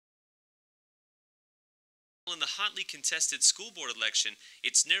In the hotly contested school board election,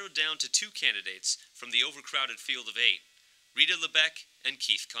 it's narrowed down to two candidates from the overcrowded field of 8, Rita LeBeck and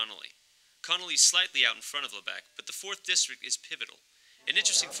Keith Connolly. Connolly's slightly out in front of LeBeck, but the 4th district is pivotal. An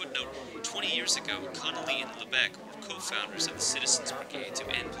interesting footnote, 20 years ago, Connolly and LeBeck were co-founders of the Citizens Brigade to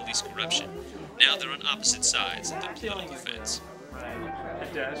end police corruption. Now they're on opposite sides of the political fence. The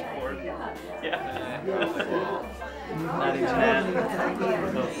dashboard. Yeah.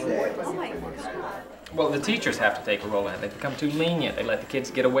 Well, the teachers have to take a role in it. They become too lenient. They let the kids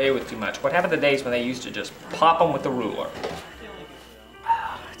get away with too much. What happened to the days when they used to just pop them with the ruler?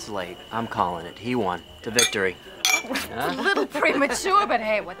 It's late. I'm calling it. He won. To victory. A little premature, but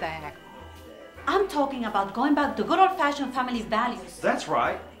hey, what the heck? I'm talking about going back to good old-fashioned family values. That's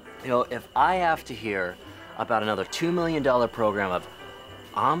right. You know, if I have to hear about another $2 million program of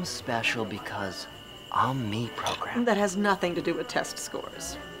I'm special because I'm me program. That has nothing to do with test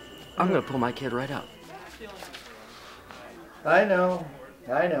scores. I'm gonna pull my kid right out. I know.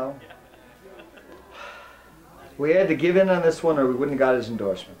 We had to give in on this one or we wouldn't have got his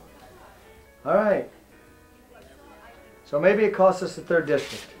endorsement. All right. So maybe it costs us the 3rd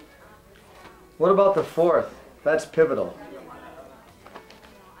district. What about the 4th? That's pivotal.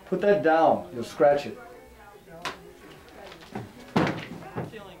 Put that down. You'll scratch it.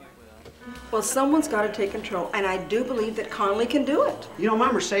 Well, someone's got to take control, and I do believe that Connolly can do it. You know, my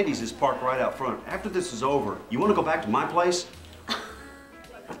Mercedes is parked right out front. After this is over, you want to go back to my place?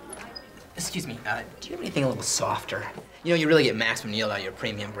 Excuse me, do you have anything a little softer? You know, you really get maximum yield out of your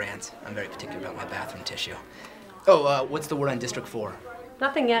premium brands. I'm very particular about my bathroom tissue. Oh, what's the word on District 4?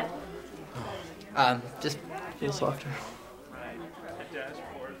 Nothing yet. Just a little softer.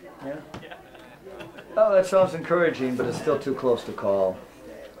 Yeah? Oh, that sounds encouraging, but it's still too close to call.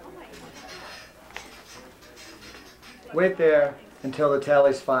 Wait there until the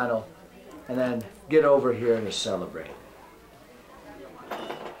tally's final, and then get over here to celebrate.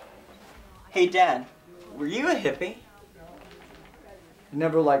 Hey, Dad, were you a hippie?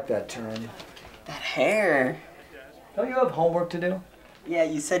 Never liked that term. That hair. Don't you have homework to do? Yeah,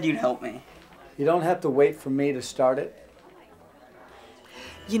 you said you'd help me. You don't have to wait for me to start it.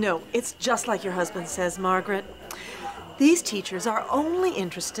 You know, it's just like your husband says, Margaret. These teachers are only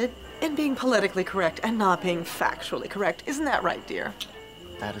interested in being politically correct and not being factually correct. Isn't that right, dear?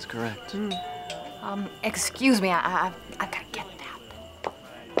 That is correct. Excuse me, I gotta get that.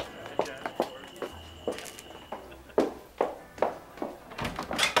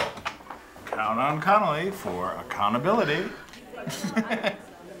 Count on Connolly for accountability.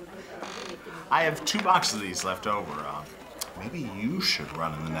 I have 2 boxes of these left over. Maybe you should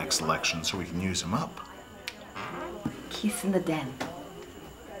run in the next election so we can use them up. Keith's in the den.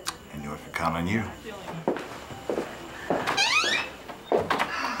 I knew I could count on you.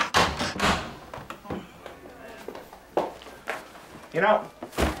 You know,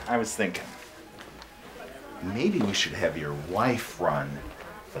 I was thinking, maybe we should have your wife run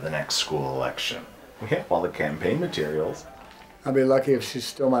for the next school election. We have all the campaign materials. I'll be lucky if she's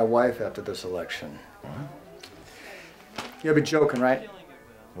still my wife after this election. You'll be joking, right?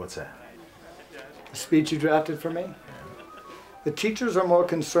 What's that? The speech you drafted for me? The teachers are more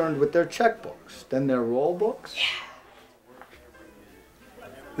concerned with their checkbooks than their roll books. Yeah.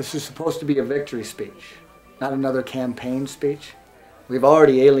 This is supposed to be a victory speech, not another campaign speech. We've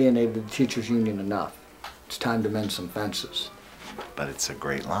already alienated the teachers' union enough. It's time to mend some fences. But it's a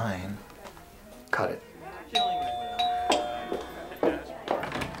great line. Cut it.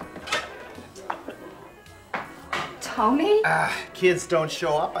 Tony? Kids don't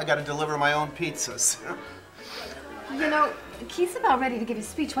show up. I gotta deliver my own pizzas. You know, Keith's about ready to give his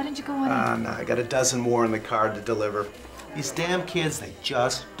speech. Why didn't you go on? No, I got a dozen more in the car to deliver. These damn kids, they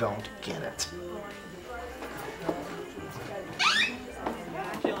just don't get it.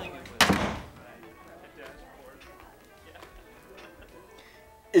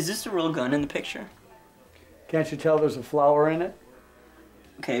 Is this a real gun in the picture? Can't you tell there's a flower in it?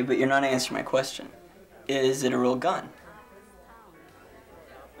 Okay, but you're not answering my question. Is it a real gun?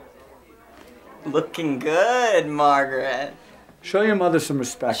 Looking good, Margaret. Show your mother some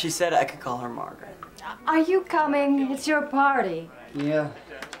respect. She said I could call her Margaret. Are you coming? It's your party. Yeah.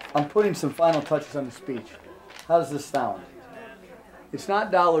 I'm putting some final touches on the speech. How does this sound? It's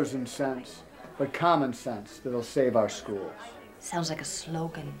not dollars and cents, but common sense that'll save our schools. Sounds like a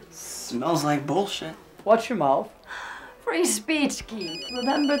slogan. Smells like bullshit. Watch your mouth. Free speech, Keith.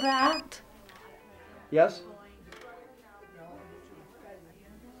 Remember that? Yes?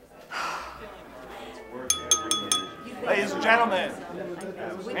 Ladies and gentlemen,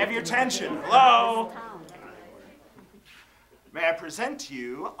 have your attention. Hello? May I present to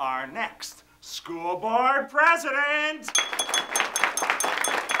you our next School board president!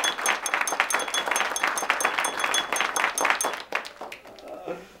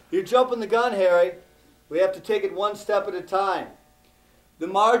 You're jumping the gun, Harry. We have to take it one step at a time. The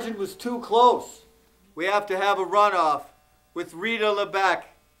margin was too close. We have to have a runoff with Rita LeBeck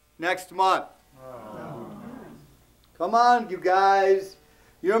next month. Come on, you guys.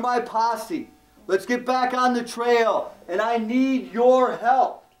 You're my posse. Let's get back on the trail, and I need your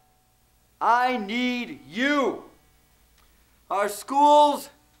help. I need you. Our schools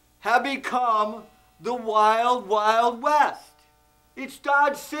have become the wild, wild west. It's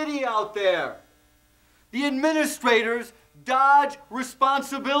Dodge City out there. The administrators dodge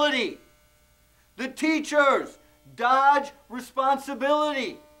responsibility. The teachers dodge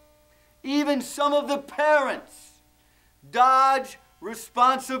responsibility. Even some of the parents dodge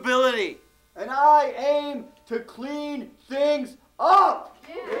responsibility. And I aim to clean things up.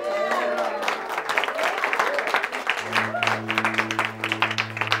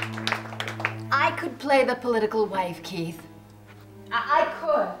 I could play the political wife, Keith. I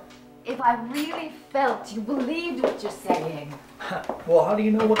could. If I really felt you believed what you're saying. Well, how do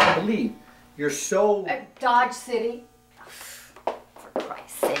you know what I believe? You're so... Dodge City. For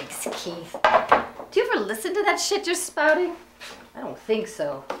Christ's sakes, Keith. Do you ever listen to that shit you're spouting? I don't think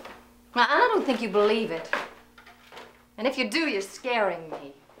so. I don't think you believe it. And if you do, you're scaring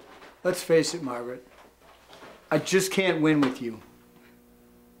me. Let's face it, Margaret. I just can't win with you.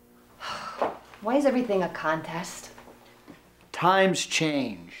 Why is everything a contest? Times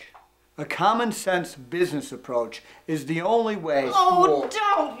change. A common sense business approach is the only way. Oh,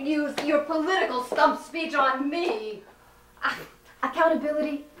 don't use your political stump speech on me.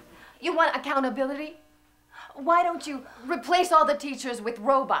 Accountability? You want accountability? Why don't you replace all the teachers with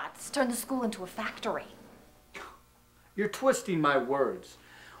robots? Turn the school into a factory. You're twisting my words.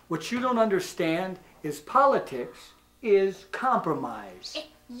 What you don't understand is politics is compromise.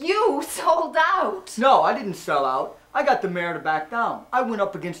 You sold out. No, I didn't sell out. I got the mayor to back down. I went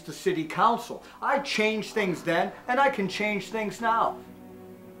up against the city council. I changed things then, and I can change things now.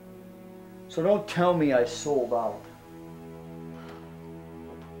 So don't tell me I sold out.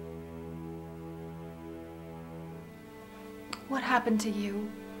 What happened to you?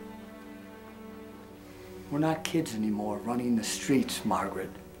 We're not kids anymore running the streets, Margaret.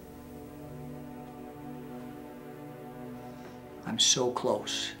 I'm so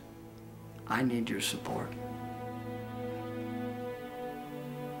close. I need your support.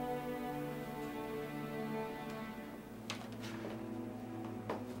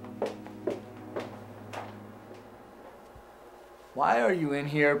 Why are you in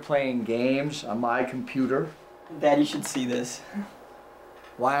here playing games on my computer? Daddy should see this.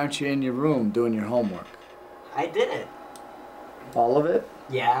 Why aren't you in your room doing your homework? I did it. All of it?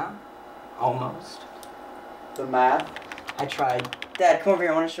 Yeah, almost. The math? I tried. Dad, come over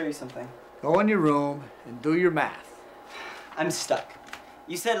here. I want to show you something. Go in your room and do your math. I'm stuck.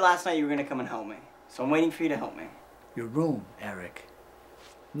 You said last night you were going to come and help me, so I'm waiting for you to help me. Your room, Eric.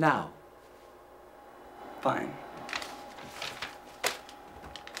 Now. Fine.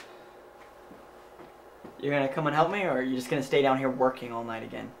 You're going to come and help me, or are you just going to stay down here working all night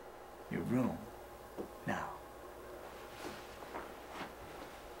again? Your room. Now.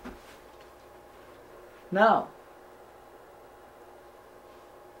 Now.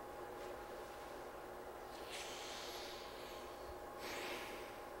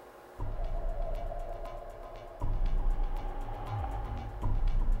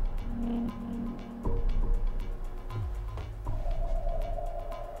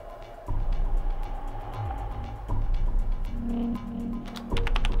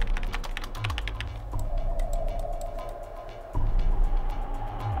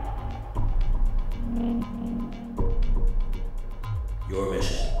 Your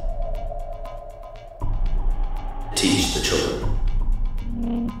mission. Teach the children.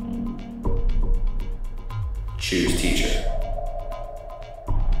 Choose teacher.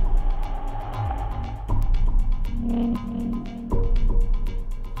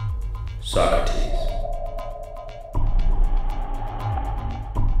 Socrates.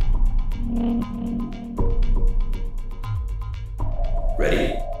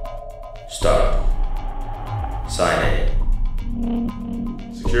 Ready? Start. Sign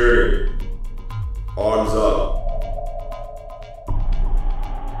in. Security. Arms up.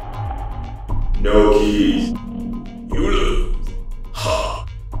 No keys. You lose. Ha.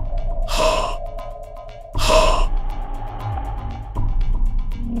 Ha. Ha.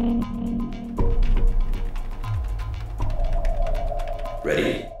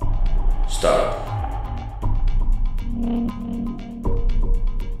 Ready? Start.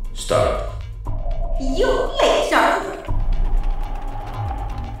 Start. You late, start.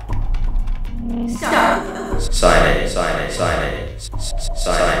 Start. Sign it, sign it, sign it,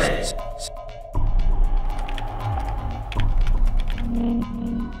 sign it.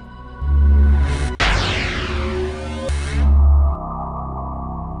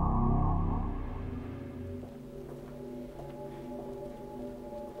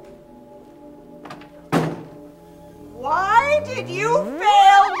 Why did you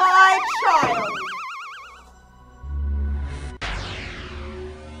fail my child?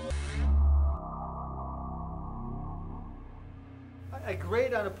 I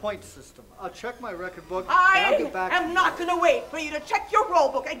grade on a point system. I'll check my record book and I I'll get back. am not going to wait for you to check your roll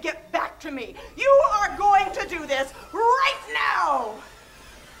book and get back to me. You are going to do this right now.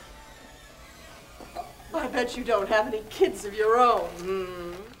 I bet you don't have any kids of your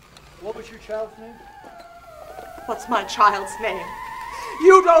own. What was your child's name? What's my child's name?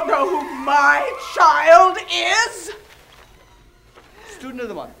 You don't know who my child is? Student of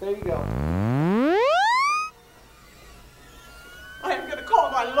the month. There you go. I am going to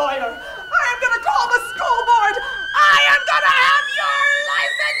call my lawyer. I am going to call the school board. I am going to have your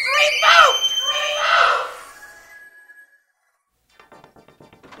license revoked.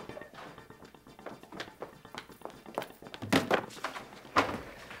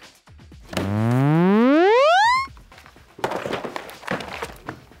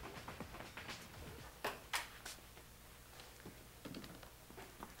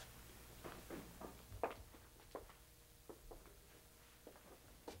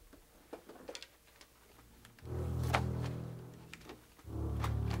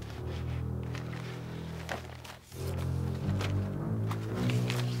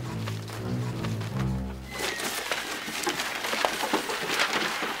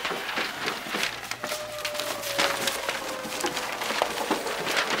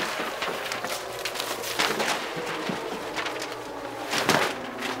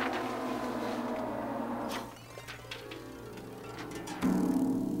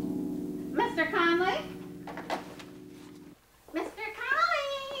 Mr. Conley? Mr.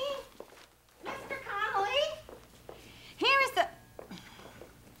 Conley? Mr. Conley? Here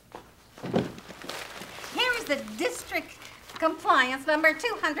is the district compliance number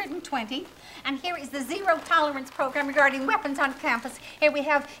 220. And here is the zero tolerance program regarding weapons on campus. Here we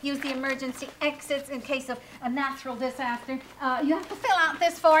have used the emergency exits in case of a natural disaster. You have to fill out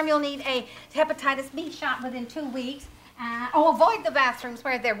this form. You'll need a hepatitis B shot within 2 weeks. Avoid the bathrooms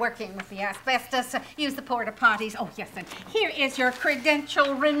where they're working with the asbestos. Use the porta potties. Oh, yes, and here is your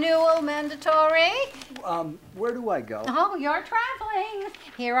credential renewal mandatory. Where do I go? Oh, you're traveling.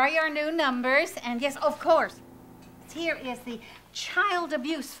 Here are your new numbers. And yes, of course, here is the child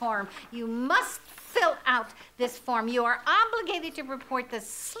abuse form. You must fill out this form. You are obligated to report the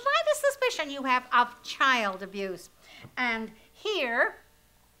slightest suspicion you have of child abuse. And here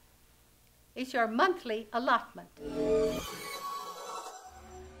is your monthly allotment.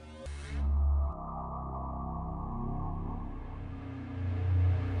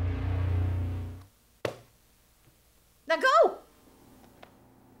 Now go!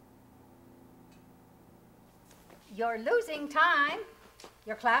 You're losing time.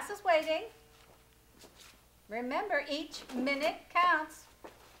 Your class is waiting. Remember, each minute counts.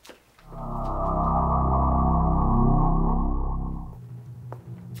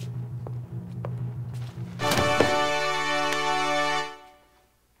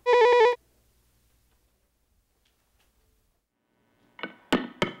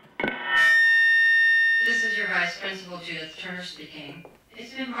 This is your Vice Principal, Judith Turner speaking.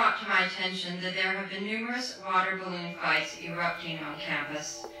 It's been brought to my attention that there have been numerous water balloon fights erupting on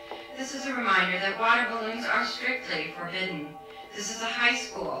campus. This is a reminder that water balloons are strictly forbidden. This is a high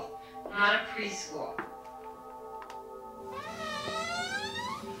school, not a preschool.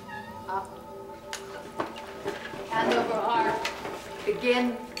 Hand over arm.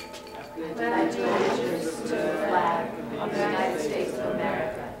 Begin. Pledge allegiance to the flag of the United States of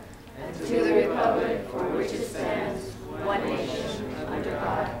America and to the republic for which it stands, one nation, under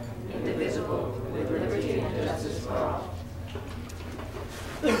God, indivisible, with liberty and justice for all.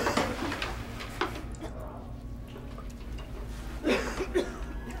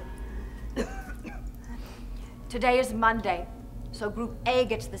 Today is Monday, so Group A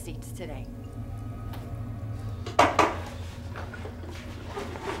gets the seats today.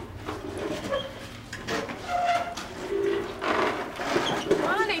 Come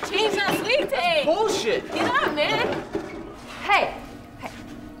on, they changed our sleep day. Bullshit! Get up, man. Hey!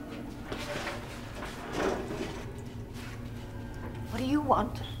 What do you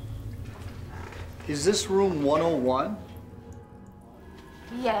want? Is this room 101?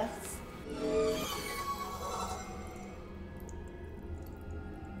 Yes.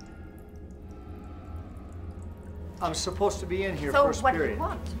 I'm supposed to be in here So first what do period. you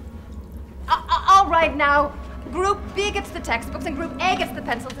want? All right now. Group B gets the textbooks and Group A gets the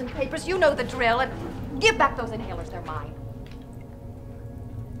pencils and papers. You know the drill. And give back those inhalers. They're mine.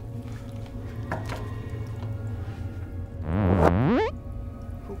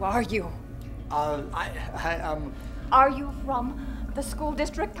 Who are you? I'm... Are you from the school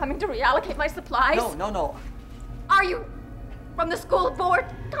district coming to reallocate my supplies? No. Are you from the school board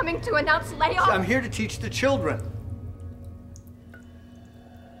coming to announce layoffs? I'm here to teach the children.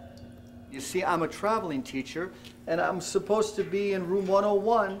 You see, I'm a traveling teacher, and I'm supposed to be in room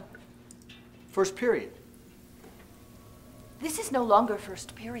 101, first period. This is no longer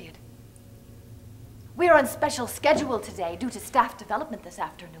first period. We're on special schedule today due to staff development this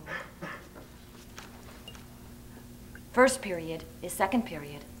afternoon. First period is second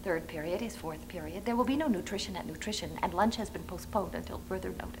period. Third period is fourth period. There will be no nutrition at nutrition, and lunch has been postponed until further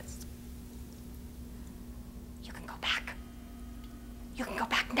notice. You can go back. You can go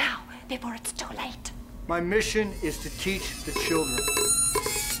back now, before it's too late. My mission is to teach the children.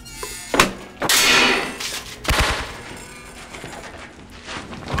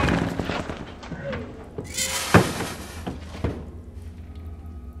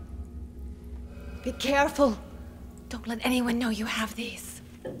 Be careful. Don't let anyone know you have these.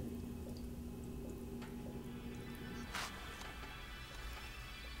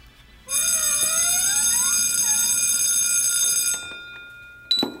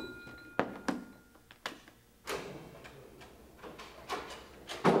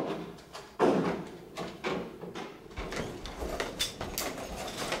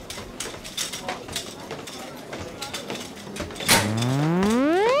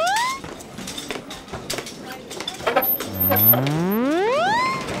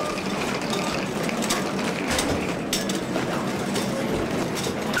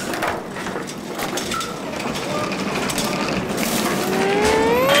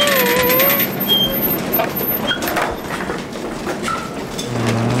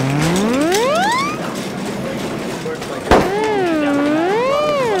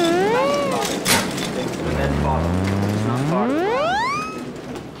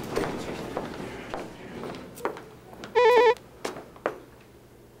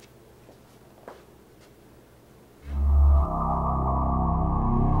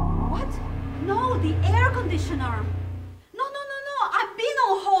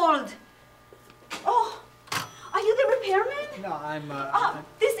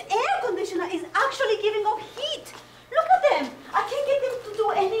 This air conditioner is actually giving off heat. Look at them. I can't get them to do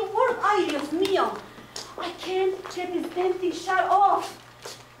any work. Ay, Dios mío. I can't get this damn thing shut off.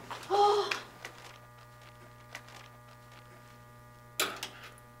 Oh.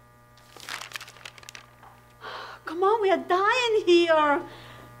 Come on, we are dying here.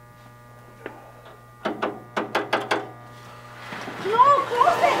 No,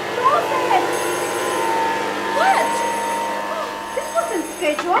 close it, close it. What? This wasn't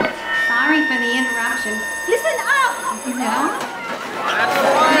scheduled. Sorry for the interruption. Listen up. No? That's a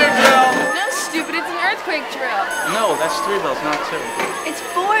fire drill. No, stupid, it's an earthquake drill. No, that's 3 bells, not 2. It's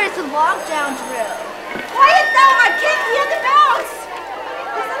 4, it's a lockdown drill. Quiet down, I can't hear the bells.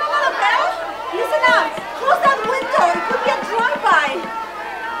 Is that another bell? Listen up. Close that window. It could be a drive-by.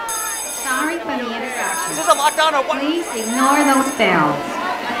 Sorry for the interruption. Is this a lockdown or what? Please ignore those bells.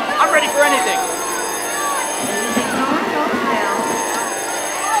 I'm ready for anything. Please ignore those bells.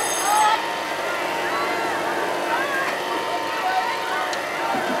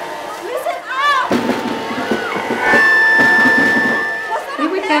 Listen up. We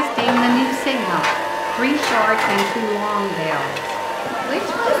were testing the new signal. 3 short and 2 long bells, which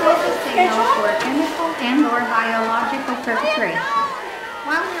will set the signal for chemical and or biological purposes.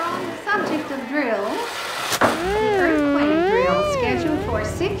 While we're on the subject of drills, the earthquake drill scheduled for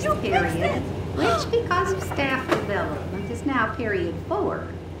 6th period, which because of staff development is now period 4,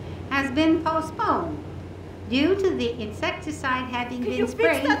 has been postponed due to the insecticide having been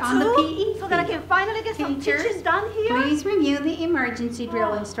sprayed on the PE so that I can finally get some teaching done here? Please review the emergency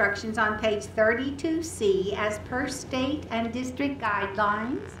drill instructions on page 32C as per state and district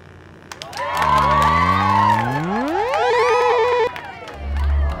guidelines.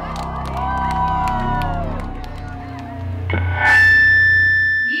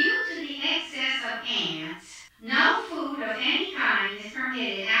 Due to the excess of ants, no food of any kind is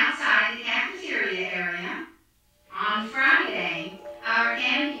permitted outside the cafeteria area. On Friday, our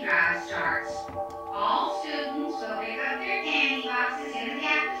candy drive starts. All students will pick up their candy boxes in the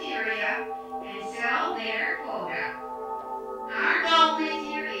cafeteria and sell their quota. Our goal this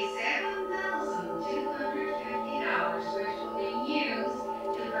year is $7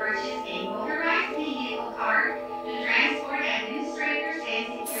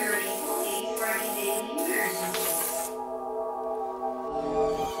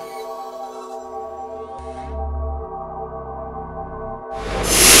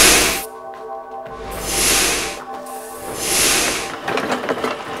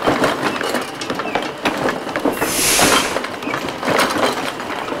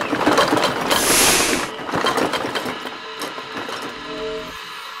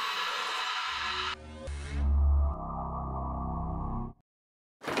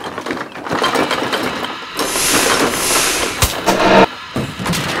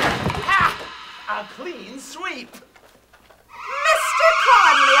 clean sweep. Mr.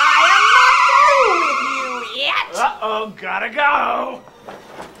 Conley, I am not through with you yet. Uh-oh, gotta go.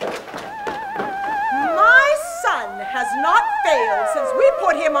 My son has not failed since we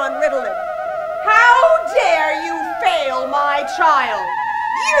put him on Ritalin. How dare you fail my child?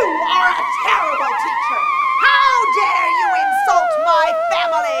 You are a terrible teacher. How dare you insult my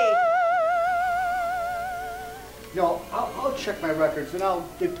family? No, I'll check my records and I'll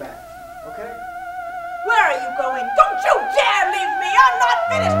get back, okay? Where are you going? Don't you dare leave me! I'm not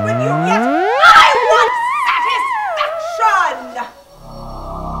finished with you yet! I want satisfaction!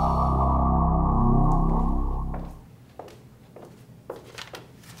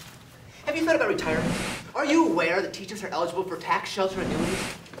 Have you thought about retirement? Are you aware that teachers are eligible for tax shelter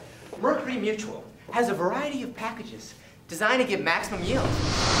annuities? Mercury Mutual has a variety of packages designed to give maximum yield.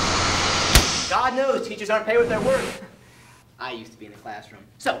 God knows teachers aren't paid what they're worth. I used to be in the classroom.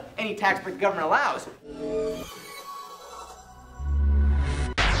 So, any tax break the government allows.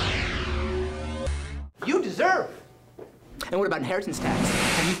 You deserve. And what about inheritance tax?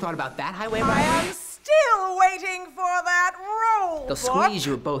 Have you thought about that highway robbery? I am still waiting for that roll They'll book. squeeze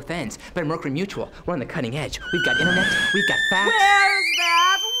you at both ends. But at Mercury Mutual, we're on the cutting edge. We've got internet, we've got fax. Where's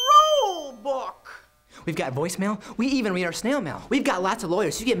that roll book? We've got voicemail. We even read our snail mail. We've got lots of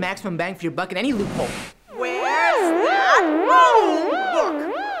lawyers, so you get maximum bang for your buck in any loophole. Where's that roll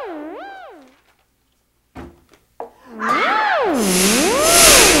book?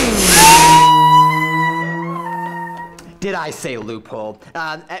 Did I say loophole?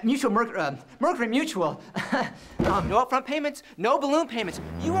 At Mercury Mutual, no upfront payments, no balloon payments.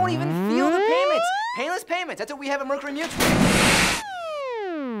 You won't even feel the payments. Painless payments. That's what we have at Mercury Mutual.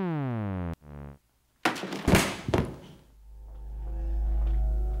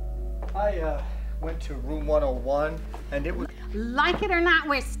 I went to room 101 and it was... Like it or not,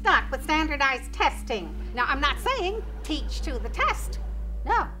 we're stuck with standardized testing. Now, I'm not saying teach to the test.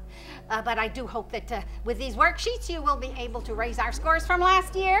 No. But I do hope that with these worksheets, you will be able to raise our scores from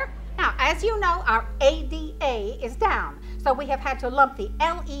last year. Now, as you know, our ADA is down. So we have had to lump the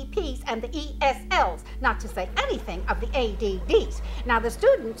LEPs and the ESLs, not to say anything of the ADDs. Now, the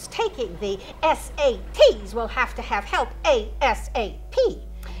students taking the SATs will have to have help ASAP.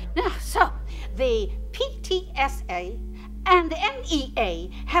 Now, so the PTSA and the NEA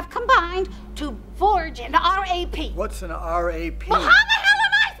have combined to forge an RAP. What's an RAP? Well, how the hell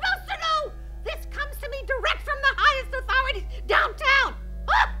am I supposed to know? This comes to me direct from the highest authorities downtown.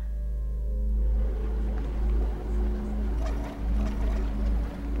 Ah!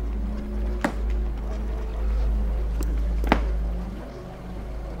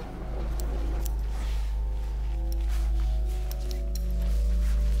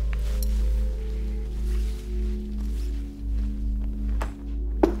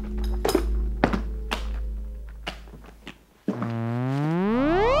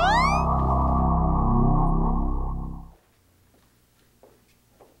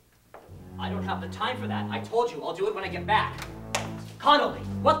 The time for that. I told you I'll do it when I get back. Connolly,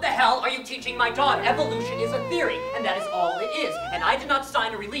 what the hell are you teaching my daughter? Evolution is a theory, and that is all it is. And I did not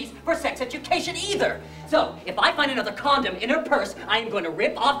sign a release for sex education either. So, if I find another condom in her purse, I am going to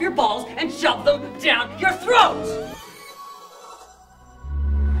rip off your balls and shove them down your throat!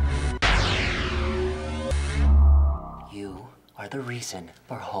 You are the reason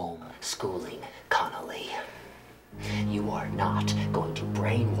for homeschooling, Connolly. You are not going to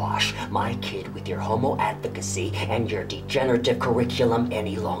brainwash my kid with your homo advocacy and your degenerative curriculum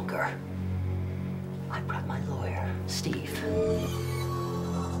any longer. I brought my lawyer, Steve.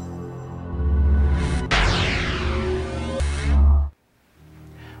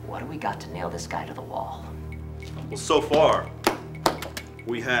 What do we got to nail this guy to the wall? Well, so far,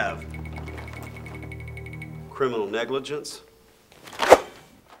 we have criminal negligence,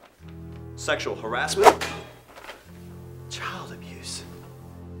 sexual harassment, child abuse,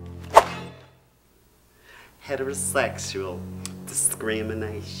 heterosexual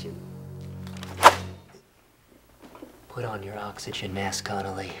discrimination. Put on your oxygen mask,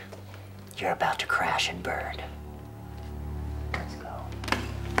 Connolly. You're about to crash and burn. Let's go.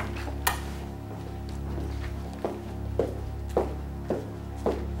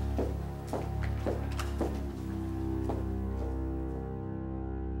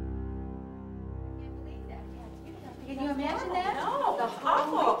 Can you imagine that? No, the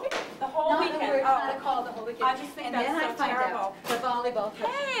whole weekend. The whole No, weekend. No, it's not a call the whole weekend. I just think and that's then so I find terrible. out the volleyball coach.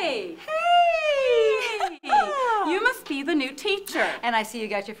 Hey! Hey! You must be the new teacher. And I see you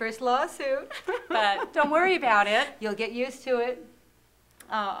got your first lawsuit. But don't worry about it. You'll get used to it.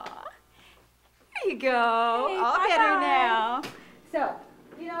 Aw. There you go. Hey, All bye-bye. better now. So,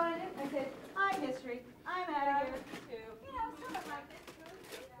 you know what I did? I said, I history. I'm out of here too. You know, sort of like this.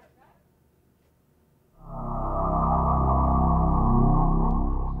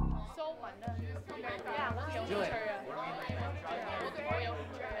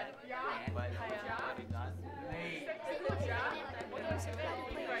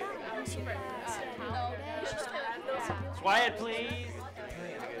 Quiet, please.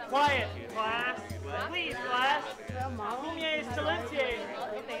 Quiet, class. Please, class. Lumiere, silencieux.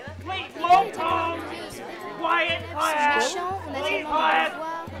 Wait, longtemps. Quiet, class. Please, class.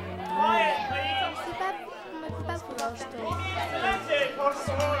 Quiet, please. Silencieux, por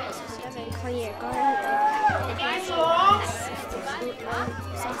favor.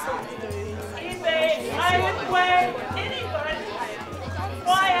 Easy, silent way. Anybody.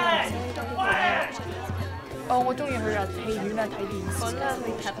 Quiet. Quiet. 我中意去戲院啊睇電視。好啦，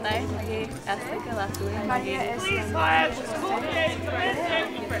你睇睇lagi asik ke lah tuh lagi. Please, class.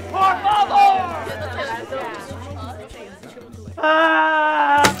 Por favor.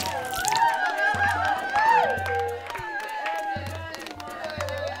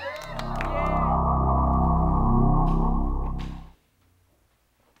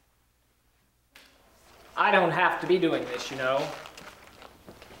 I don't have to be doing this, you know.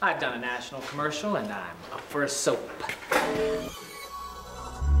 I've done a national commercial and I'm up for a soap.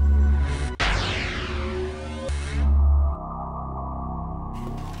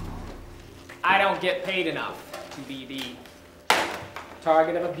 I don't get paid enough to be the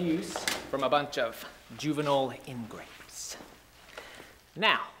target of abuse from a bunch of juvenile ingrates.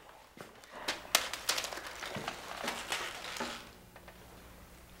 Now,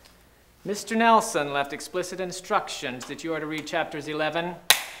 Mr. Nelson left explicit instructions that you are to read chapters 11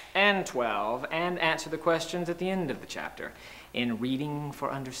 and 12 and answer the questions at the end of the chapter in reading for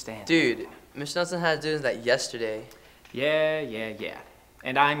understanding. Dude, Mr. Nelson had to do that yesterday. Yeah.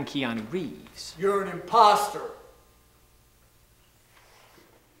 And I'm Keanu Reeves. You're an imposter.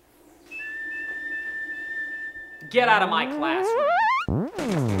 Get out of my classroom.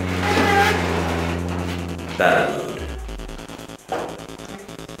 Bad mood.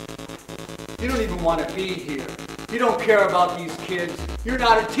 You don't even want to be here. You don't care about these kids. You're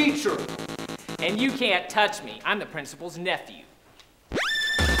not a teacher. And you can't touch me. I'm the principal's nephew.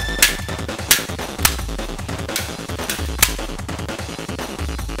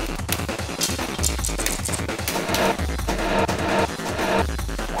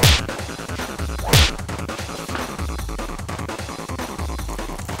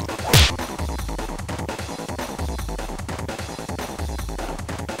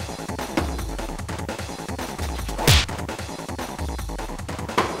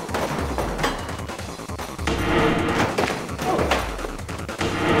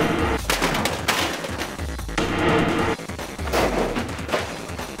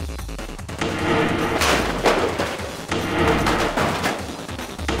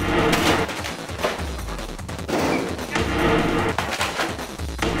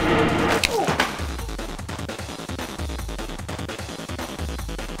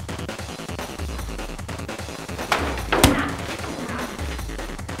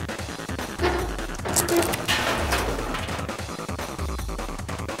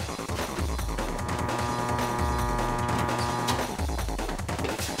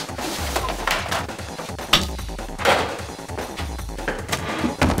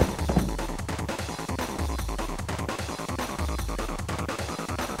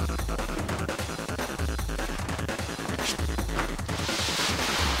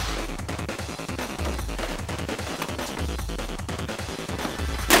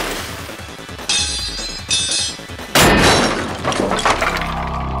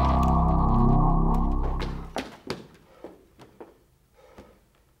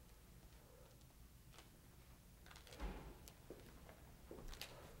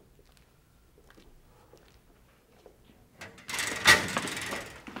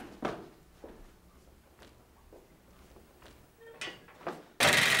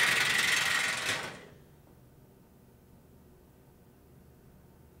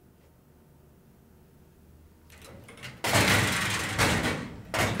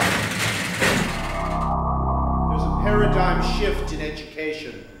 Paradigm shift in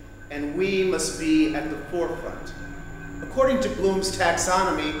education, and we must be at the forefront. According to Bloom's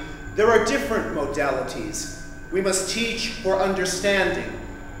taxonomy, there are different modalities. We must teach for understanding.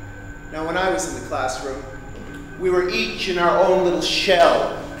 Now, when I was in the classroom, we were each in our own little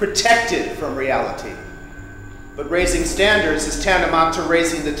shell, protected from reality. But raising standards is tantamount to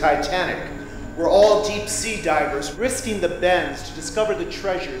raising the Titanic. We're all deep sea divers, risking the bends to discover the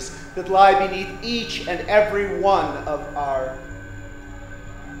treasures that lie beneath each and every one of our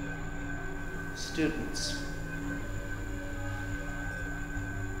students.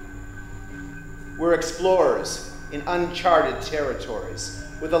 We're explorers in uncharted territories,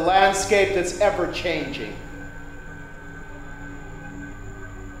 with a landscape that's ever-changing.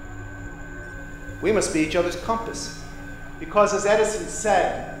 We must be each other's compass, because as Edison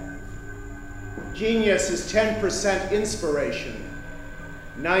said, genius is 10% inspiration,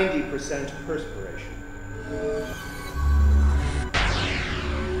 90% perspiration.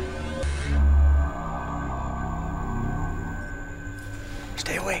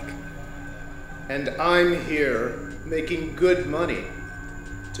 Stay awake. And I'm here making good money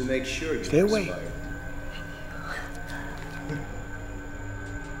to make sure you Stay awake. inspire.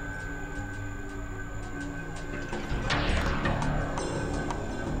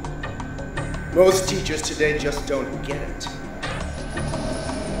 Most teachers today just don't get it.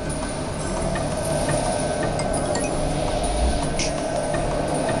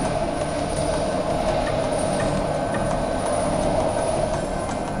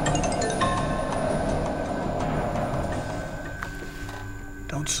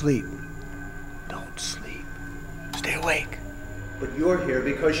 Don't sleep. Don't sleep. Stay awake. But you're here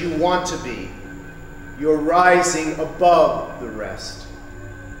because you want to be. You're rising above the rest.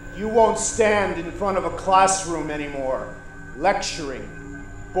 You won't stand in front of a classroom anymore, lecturing,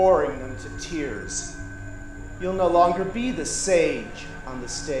 boring them to tears. You'll no longer be the sage on the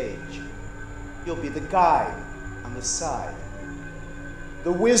stage. You'll be the guide on the side.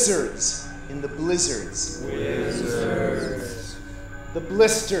 The wizards in the blizzards. Wizards. The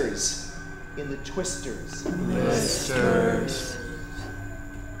blisters in the twisters. Blisters.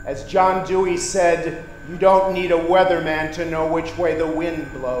 As John Dewey said, you don't need a weatherman to know which way the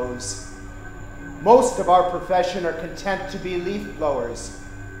wind blows. Most of our profession are content to be leaf blowers,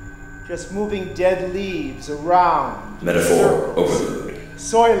 just moving dead leaves around. Metaphor overload.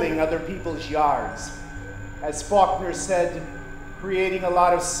 Soiling other people's yards. As Faulkner said, creating a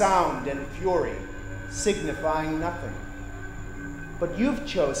lot of sound and fury, signifying nothing. But you've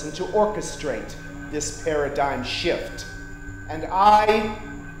chosen to orchestrate this paradigm shift, and I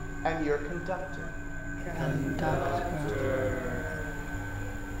am your conductor.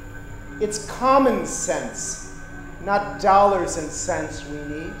 It's common sense, not dollars and cents we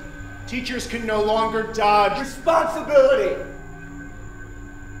need. Teachers can no longer dodge responsibility.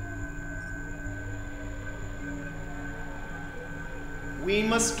 We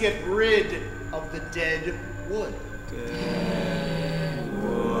must get rid of the dead wood. Dead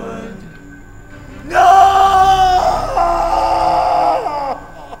wood. No!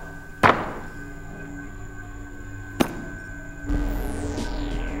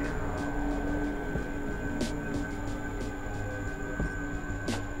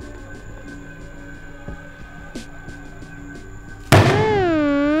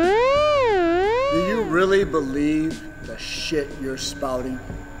 Do you really believe the shit you're spouting?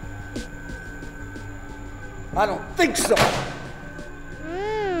 I don't think so.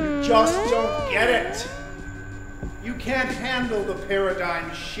 You just don't get it. You can't handle the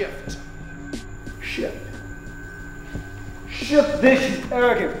paradigm shift. Shift. Shift this, you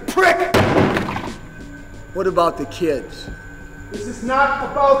arrogant prick! What about the kids? This is not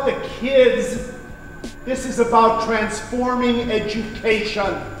about the kids. This is about transforming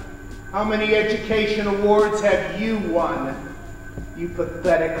education. How many education awards have you won, you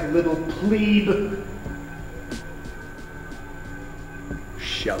pathetic little plebe?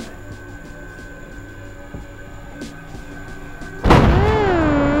 Shove it.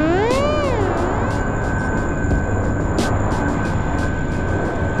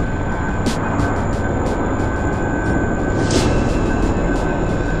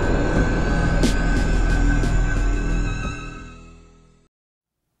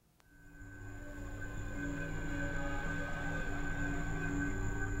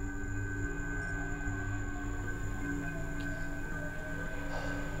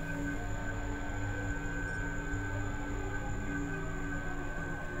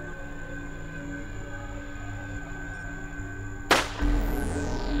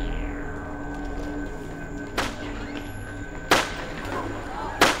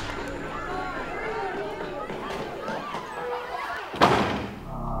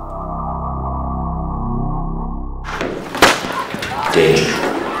 Danger.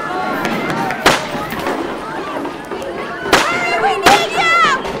 We need you!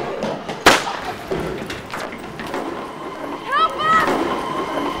 Help us!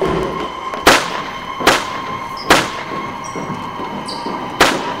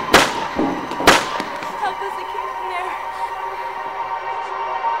 Help us, I came in there.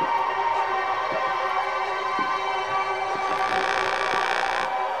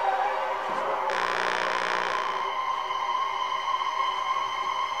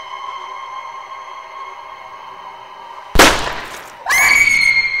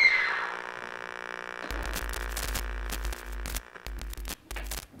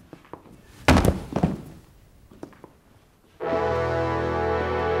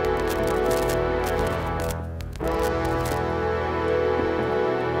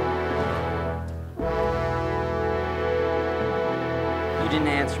 didn't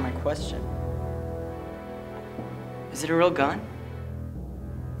answer my question. Is it a real gun?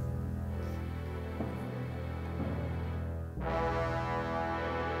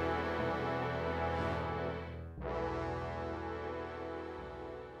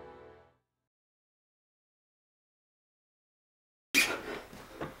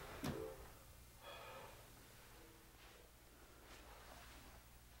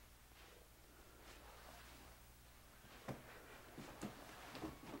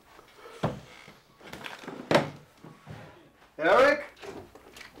 Eric?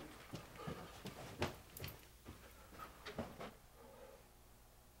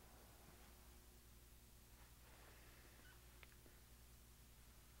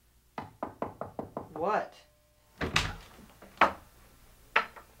 What?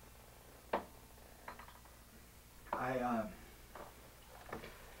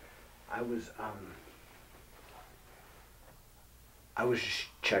 I was just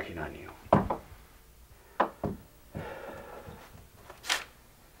checking on you.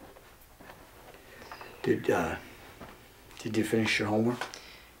 Did you finish your homework?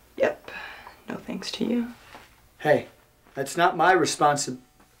 Yep. No thanks to you. Hey, that's not my responsibility.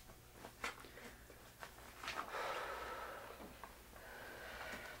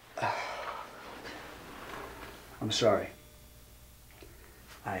 I'm sorry.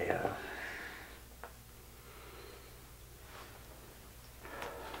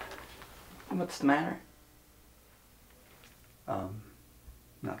 What's the matter?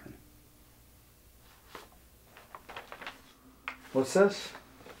 Nothing. What's this?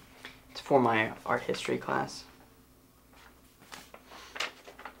 It's for my art history class.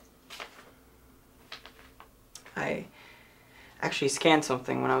 I actually scanned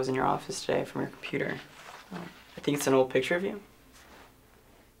something when I was in your office today from your computer. I think it's an old picture of you.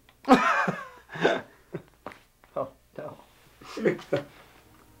 Oh, no.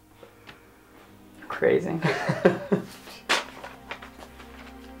 Crazy.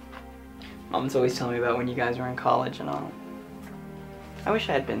 Mom's always telling me about when you guys were in college and all. I wish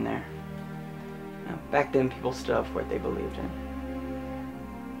I had been there. You know, back then people stood up for what they believed in.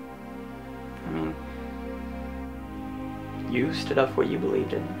 I mean, you stood up for what you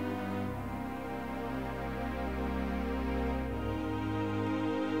believed in.